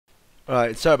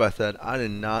Alright, sorry about that. I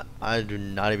do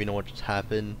not even know what just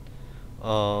happened.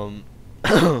 Um,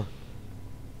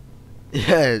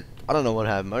 yeah, I don't know what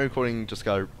happened. My recording just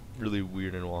got really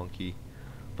weird and wonky.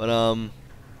 But,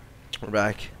 we're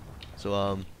back.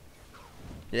 So,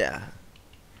 yeah,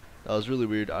 that was really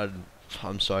weird.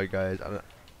 I'm sorry, guys. I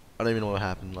don't even know what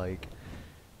happened. Like,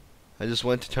 I just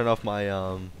went to turn off my,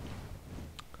 oh,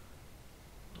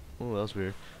 that was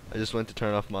weird. I just went to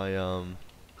turn off my,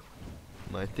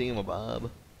 my thingamabob.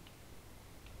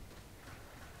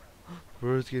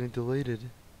 Word's getting deleted.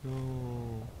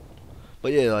 No.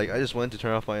 But yeah, like I just went to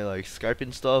turn off my like Skype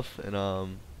and stuff,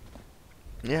 and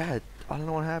yeah, I don't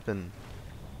know what happened.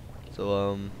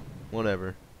 So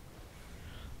whatever.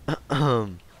 All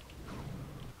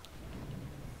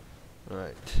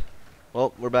right.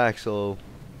 Well, we're back. So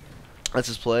let's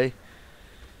just play.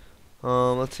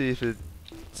 Let's see if it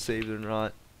saved or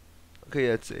not. Okay,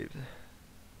 yeah, it's saved.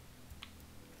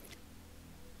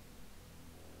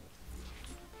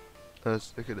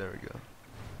 Okay, there we go.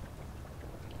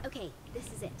 Okay,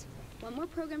 this is it. One more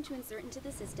program to insert into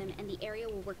the system and the area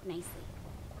will work nicely.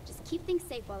 Just keep things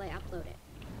safe while I upload it.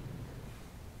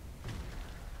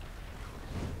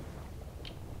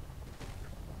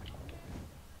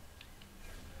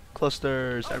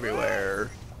 Clusters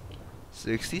everywhere.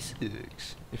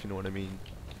 66, if you know what I mean.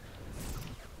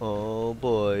 Oh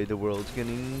boy, the world's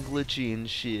getting glitchy and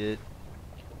shit.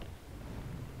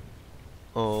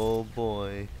 Oh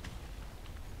boy.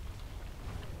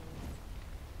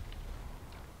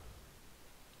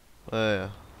 Oh yeah.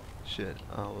 Shit,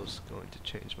 I was going to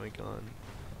change my gun.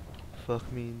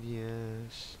 Fuck me in the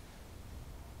ass.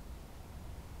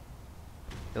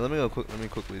 Yeah, let me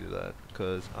quickly do that,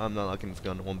 cause I'm not liking this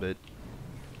gun one bit.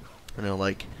 And I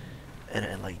like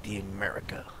the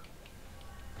America.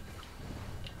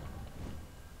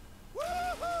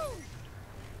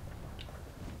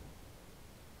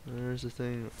 There's the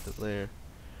thing right there.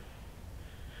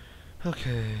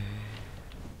 Okay.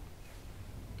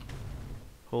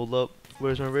 Hold up.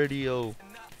 Where's my radio?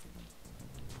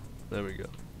 There we go.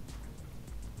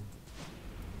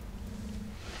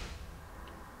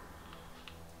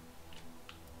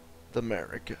 The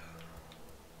America.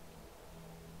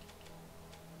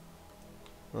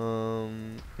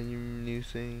 Any new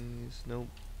things? Nope.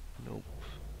 Nope.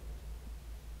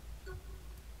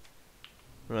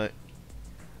 Right.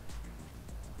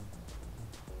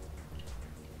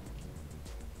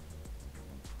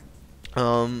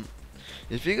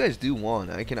 If you guys do want,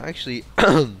 I can actually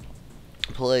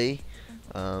play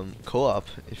co-op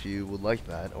if you would like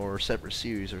that, or separate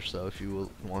series or so if you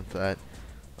will want that.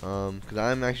 Because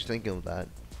I'm actually thinking of that.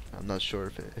 I'm not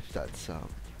sure if that's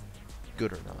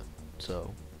good or not.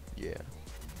 So, yeah.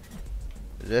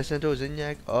 Resento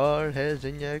Zinyak, R, Hez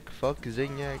Zinyak, fuck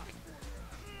Zinyak.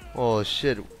 Oh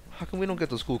shit, how come we don't get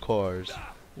those cool cars?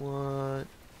 What?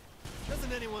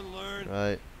 Doesn't anyone learn?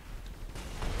 Right.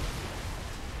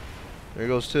 There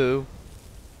goes 2.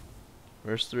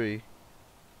 Where's 3?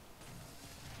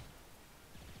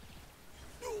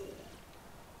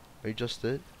 Are you just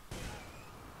it?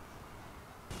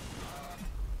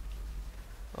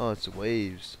 Oh, it's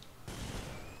waves.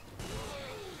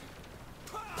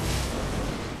 That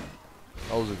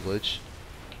was a glitch.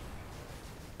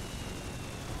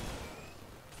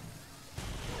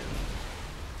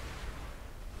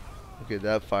 Okay,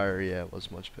 that fire, yeah,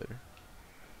 was much better.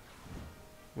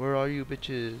 Where are you,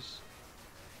 bitches?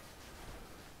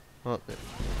 Oh, there.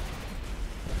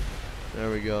 There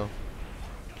we go.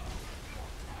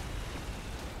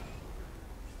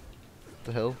 What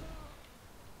the hell?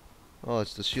 Oh,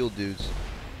 it's the shield dudes.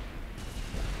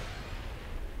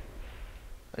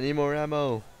 I need more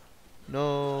ammo.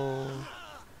 No.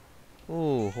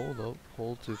 Oh, hold up.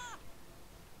 Hold to.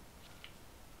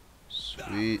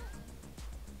 Sweet.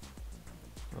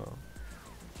 Oh.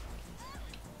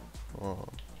 Oh.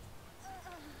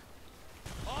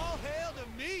 All hail to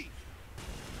me!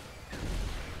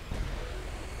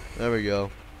 There we go.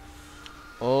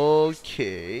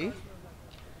 Okay.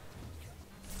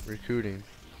 Recruiting.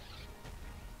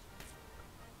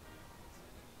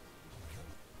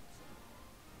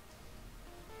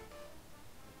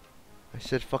 I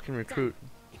said fucking recruit. Done.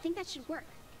 I think that should work.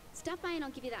 Stop by and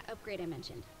I'll give you that upgrade I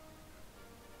mentioned.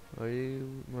 Are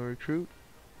you my recruit?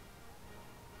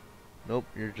 Nope,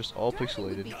 you're just all Driving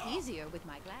would pixelated. be easier with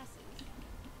my glasses.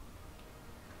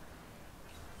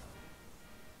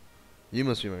 You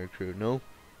must be my recruit. No?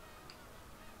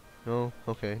 No?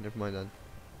 Okay, never mind then.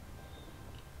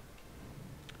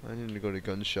 I need to go to the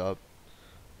gun shop,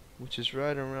 which is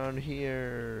right around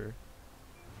here.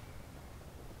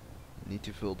 Need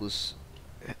to fill this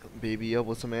baby up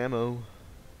with some ammo.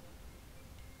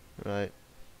 Right.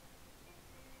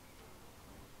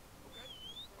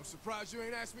 I'm surprised you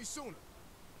ain't asked me sooner.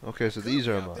 Okay, so Could these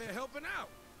be are out my. there helping out.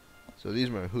 So these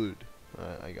are my hood.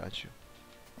 Alright, I got you.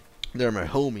 They're my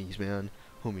homies, man.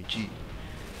 Homie G.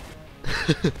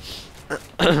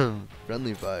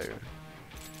 Friendly fire.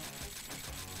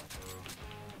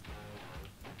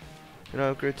 Can I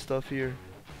upgrade stuff here?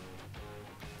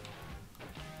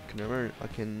 I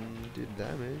can do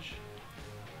damage.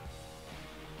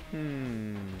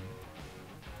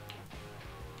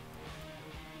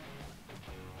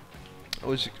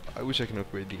 I wish I can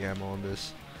upgrade the ammo on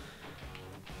this.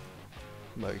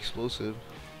 My explosive.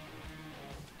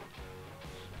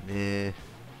 Nah.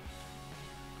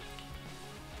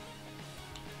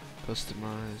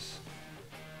 Customize.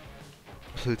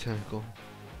 Blue tentacle.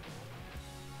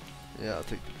 Yeah, I'll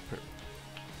take the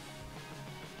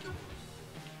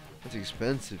That's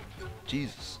expensive.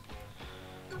 Jesus.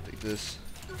 I'll take this.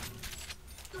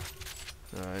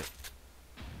 Alright.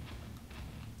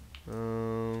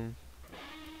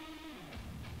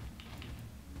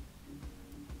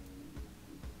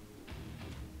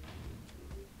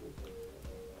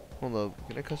 Hold up.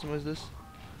 Can I customize this?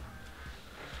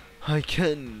 I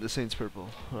can. The Saint's purple.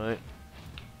 Alright.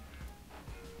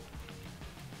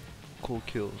 Cool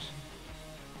kills.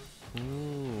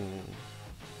 Ooh.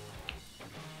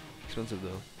 Expensive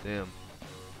though. Damn.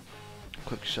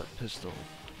 Quick shot pistol.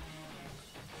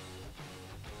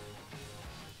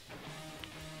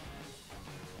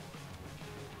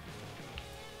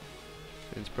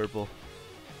 It's purple.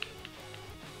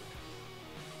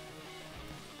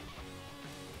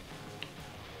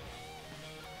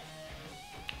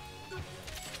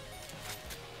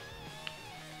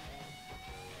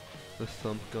 The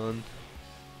thump gun.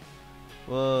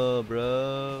 Whoa,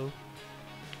 bro.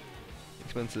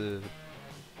 Expensive.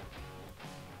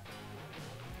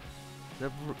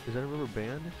 Is that a rubber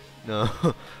band? No,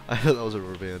 I thought that was a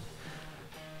rubber band.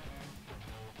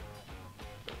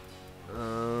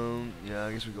 Yeah,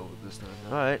 I guess we go with this then.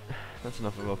 Alright, that's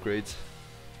enough of upgrades.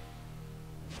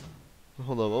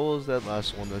 Hold on, what was that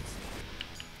last one? That's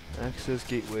access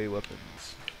gateway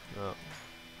weapons. Oh.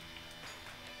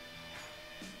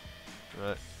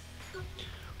 Alright.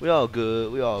 We all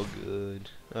good, we all good.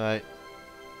 Alright.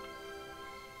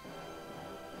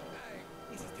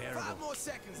 This is terrible. 5 more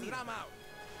seconds and I'm out.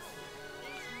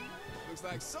 Looks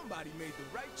like somebody made the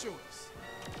right choice.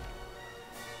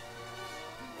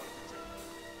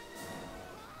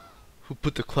 Who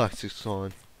put the classics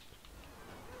on?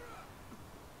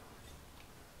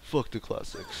 Fuck the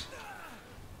classics.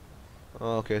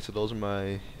 Oh, okay, so those are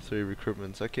my 3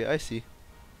 recruitments. Okay, I see.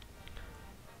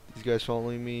 These guys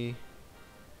following me.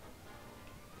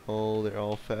 Oh, they're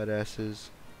all fat asses.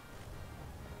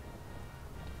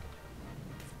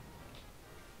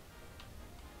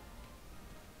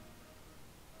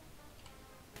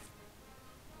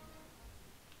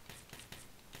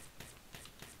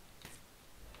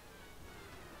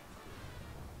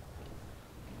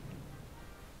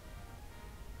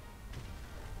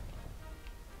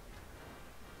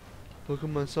 Look at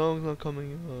my song's not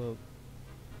coming up.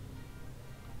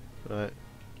 Alright.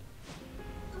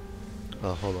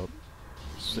 Oh, hold up.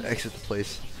 Just exit the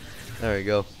place. There we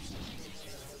go.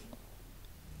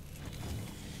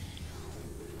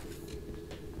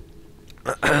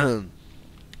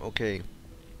 Okay.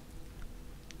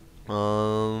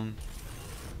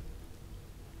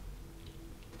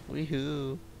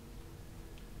 Weehoo.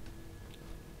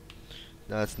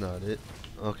 That's not it.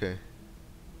 Okay.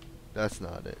 That's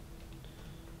not it.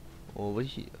 Over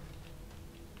here.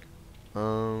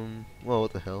 Well,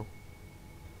 what the hell?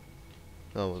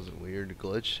 That was a weird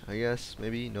glitch, I guess.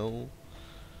 Maybe, no.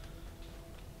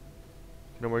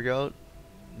 Can it work out?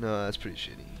 No, that's pretty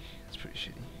shitty. That's pretty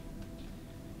shitty.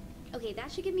 Okay,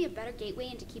 that should give me a better gateway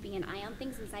into keeping an eye on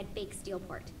things inside fake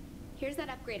Steelport. Here's that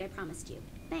upgrade I promised you.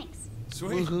 Thanks.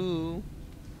 Sweet. Woohoo!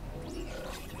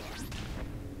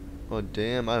 Oh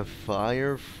damn, I have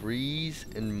fire, freeze,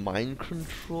 and mind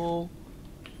control.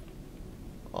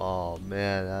 Oh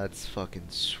man, that's fucking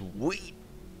sweet.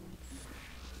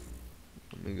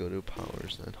 Let me go to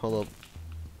powers then. Hold up.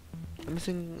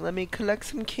 Let me collect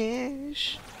some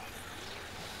cash.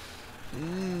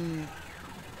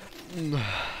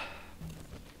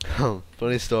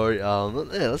 Funny story. Yeah,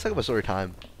 let's talk about story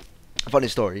time. Funny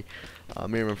story.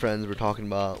 Me and my friends were talking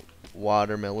about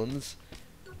watermelons,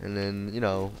 and then, you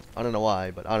know, I don't know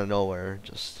why, but out of nowhere,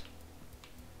 just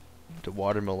the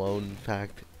watermelon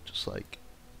fact just like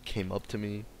came up to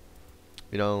me.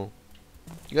 You know,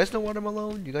 you guys know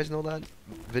watermelon? You guys know that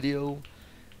video?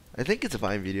 I think it's a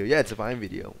Vine video. Yeah, it's a Vine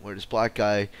video where this black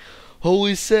guy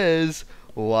always says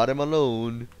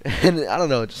watermelon, and I don't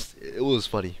know, just it was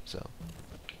funny. So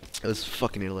it was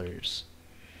fucking hilarious.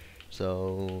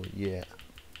 So yeah,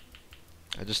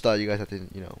 I just thought you guys had to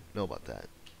know about that.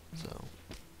 So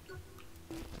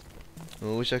I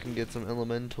wish I can get some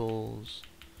elementals.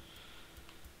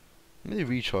 Maybe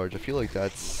recharge. I feel like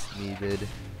that's needed.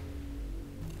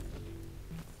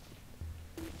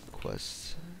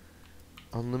 Quests.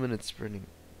 Unlimited sprinting.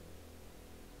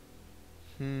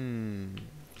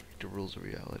 The rules of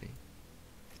reality.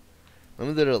 I'm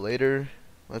gonna do it later.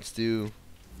 Let's do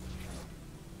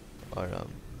our the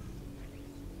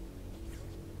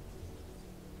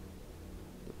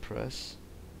press.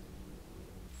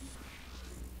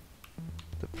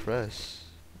 The press.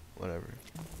 Whatever.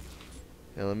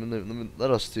 Yeah,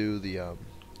 let us do the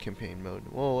campaign mode.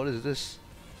 Whoa, what is this?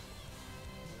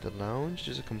 The lounge?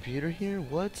 There's a computer here?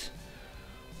 What?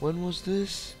 When was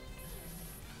this?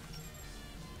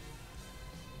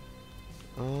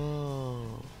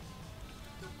 Oh,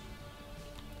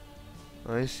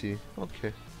 I see.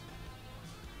 Okay,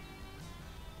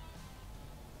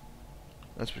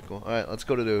 that's pretty cool. All right, let's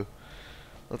go to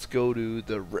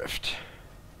the Rift.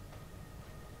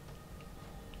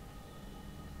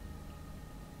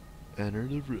 Enter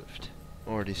the Rift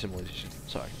or the simulation.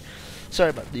 Sorry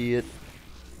about the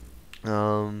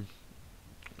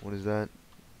what is that?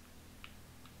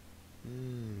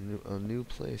 A new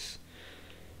place.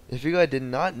 If you guys did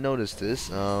not notice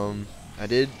this, I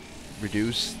did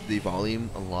reduce the volume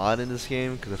a lot in this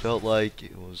game because I felt like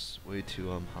it was way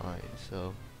too high.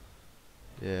 So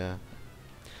yeah,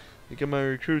 look at my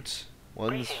recruits.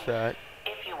 One's fat.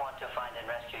 If you want to find and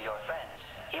rescue your friends,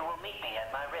 you will meet me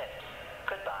at my rift.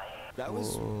 Goodbye. That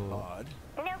was odd.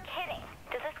 No kidding.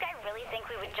 Does this guy really think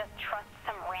we would just trust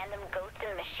some random ghost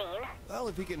in a machine? Well,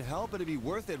 if he can help, it'd be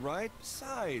worth it, right?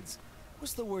 Besides,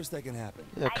 what's the worst that can happen?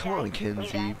 Yeah, come on,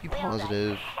 Kenzie, be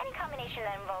positive. Any combination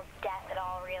that involves death at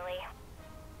all, really.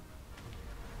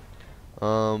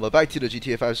 But back to the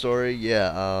GTA 5 story.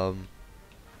 Yeah,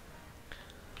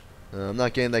 I'm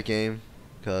not getting that game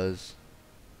because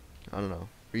I don't know,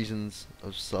 reasons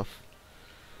of stuff.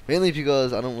 Mainly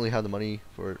because I don't really have the money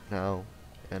for it now,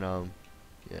 and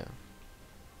yeah.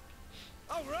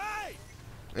 All right.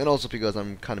 And also because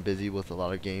I'm kind of busy with a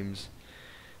lot of games.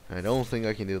 I don't think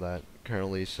I can do that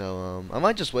currently, so I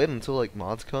might just wait until like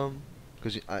mods come,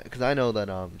 cause I know that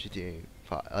GTA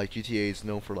 5, like GTA is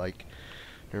known for like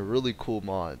their really cool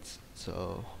mods.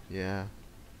 So yeah,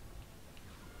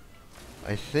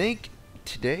 I think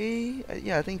today,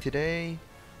 yeah, I think today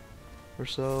or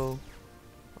so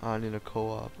I need a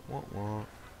co-op.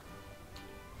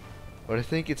 But I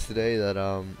think it's today that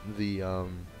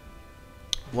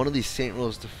one of these Saint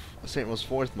Rose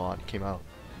 4th mod came out.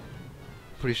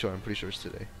 I'm pretty sure it's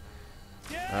today.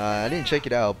 I didn't check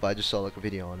it out, but I just saw like a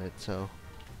video on it, so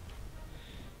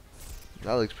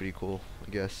that looks pretty cool,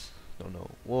 I guess. Don't know.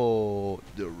 Whoa,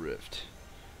 the Rift.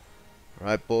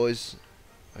 Alright, boys.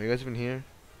 Are you guys even here?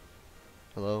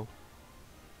 Hello?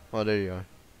 Oh, there you are.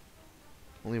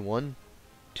 Only 1?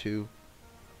 2?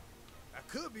 I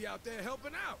could be out there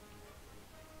helping out.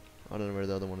 I don't know where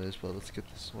the other one is, but let's get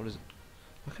this. What is it?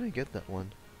 How can I get that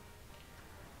one?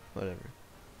 Whatever.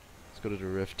 Let's go to the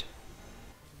Rift.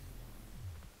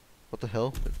 What the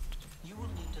hell? You will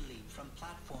need to leap from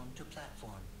platform to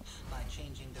platform. By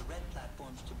changing the red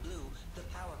platforms to blue, the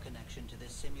power connection to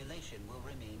this simulation will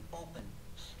remain open.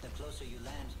 The closer you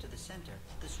land to the center,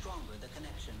 the stronger the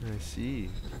connection. I see.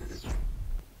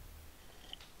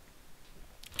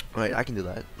 Alright, I can do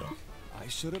that. I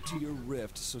showed up to your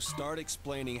rift, so start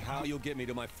explaining how you'll get me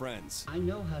to my friends. I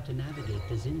know how to navigate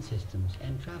the Zin systems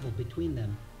and travel between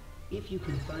them. If you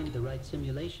can find the right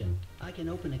simulation, I can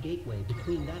open a gateway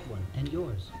between that one and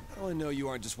yours. How do I know you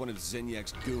aren't just one of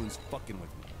Zinyak's goons fucking with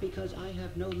me? Because I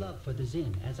have no love for the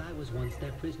Zin, as I was once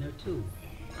their prisoner too.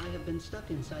 I have been stuck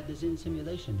inside the Zin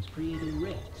simulations, creating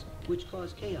rifts, which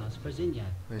cause chaos for Zinyak.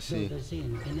 I see. Though the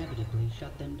Zin inevitably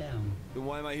shut them down. Then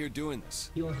why am I here doing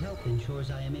this? Your help ensures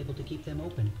I am able to keep them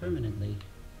open permanently.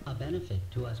 A benefit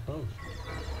to us both.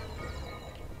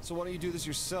 So why don't you do this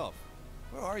yourself?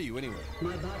 Where are you anyway?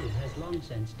 My body has long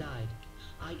since died.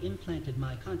 I implanted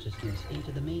my consciousness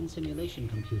into the main simulation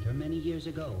computer many years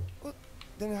ago. Well,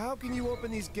 then how can you open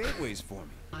these gateways for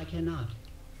me? I cannot.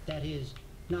 That is,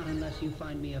 not unless you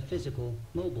find me a physical,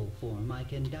 mobile form I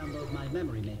can download my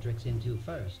memory matrix into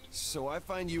first. So I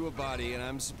find you a body and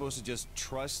I'm supposed to just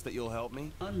trust that you'll help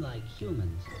me? Unlike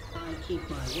humans, I keep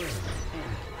my word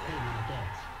and pay my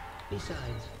debts.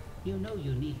 Besides, you know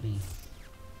you need me.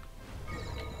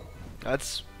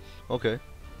 That's okay.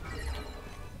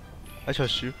 I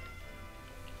trust you.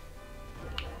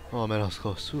 Oh man, that was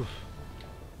close. Oof.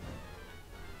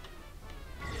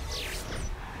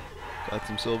 Got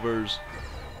some silvers.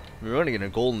 We're running in a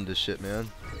gold in this shit,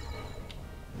 man.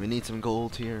 We need some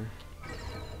gold here.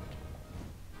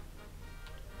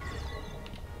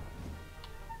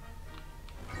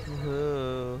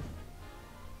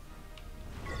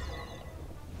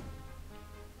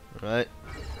 Alright.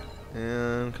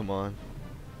 And come on.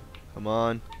 Come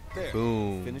on. There.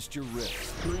 Boom. Finished your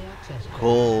rift. My access code.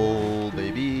 Gold,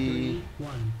 baby.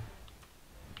 1.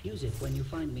 Use it when you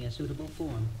find me a suitable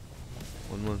form.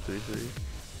 1133.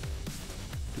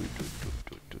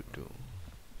 Do.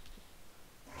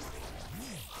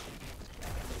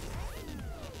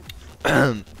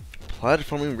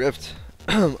 Platforming rift.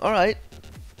 Alright.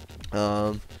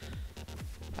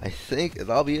 I think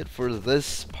that'll be it for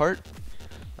this part.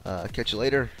 Catch you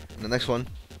later in the next one.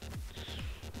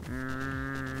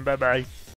 Bye bye.